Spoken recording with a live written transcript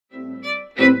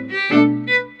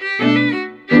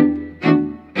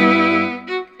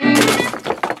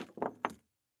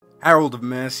Harold of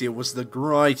Mercia was the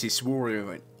greatest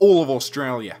warrior in all of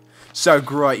Australia. So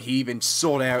great he even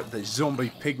sought out the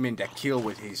zombie pigmen to kill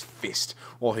with his fist,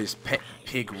 while his pet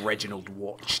pig Reginald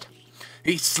watched.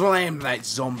 He slammed that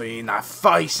zombie in the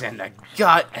face and the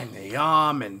gut and the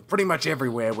arm and pretty much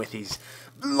everywhere with his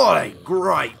bloody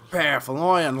great powerful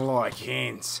iron-like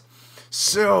hands.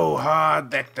 So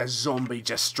hard that the zombie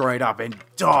just straight up and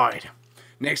died.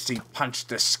 Next he punched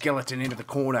the skeleton into the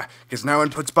corner, because no one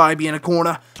puts baby in a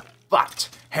corner, but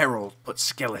Harold put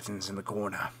skeletons in the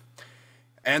corner.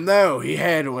 And though he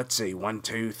had, let's see, 1,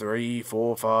 2, 3,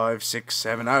 4, 5, 6,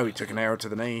 7, oh, he took an arrow to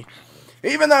the knee.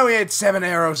 Even though he had 7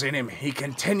 arrows in him, he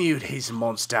continued his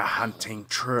monster hunting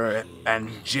trip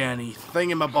and journey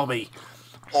thingamabobby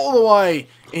all the way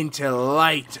into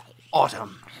late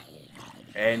autumn.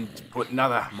 And put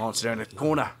another monster in the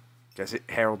corner, because it's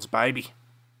Harold's baby.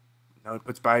 No one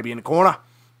puts baby in a corner,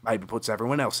 baby puts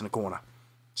everyone else in a corner.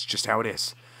 It's just how it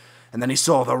is. And then he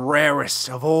saw the rarest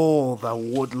of all the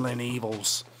woodland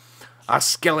evils. A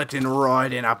skeleton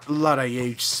riding a bloody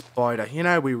huge spider. You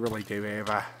know, we really do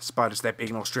have spiders that big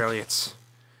in Australia. It's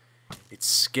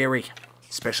scary,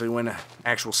 especially when an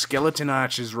actual skeleton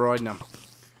archer's riding them.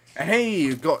 And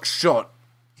he got shot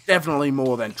definitely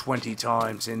more than 20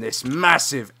 times in this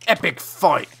massive, epic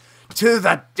fight to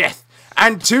the death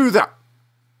and to the...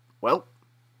 Well,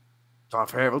 time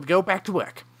for Harold to go back to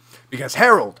work. Because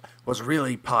Harold was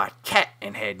really part cat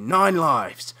and had 9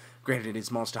 lives. Granted,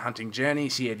 his monster hunting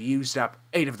journeys, he had used up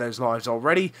 8 of those lives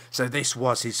already, so this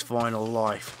was his final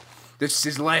life. This is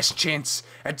his last chance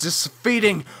at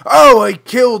defeating... Oh, I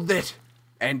killed it!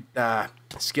 And,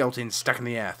 skeleton stuck in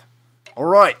the earth.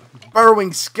 Alright,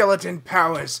 burrowing skeleton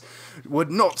powers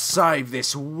would not save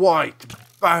this white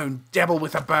bone devil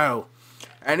with a bow.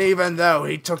 And even though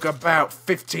he took about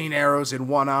 15 arrows in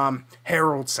one arm,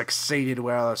 Harold succeeded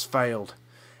where others failed.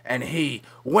 And he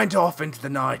went off into the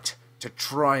night to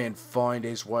try and find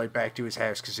his way back to his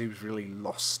house because he was really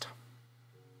lost.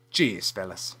 Cheers,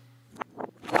 fellas.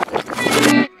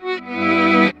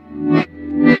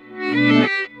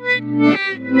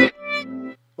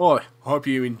 I hope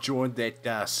you enjoyed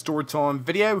that story time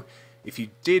video. If you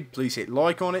did, please hit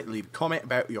like on it, leave a comment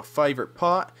about your favourite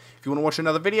part. If you want to watch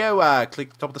another video,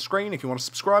 click the top of the screen. If you want to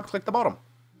subscribe, click the bottom.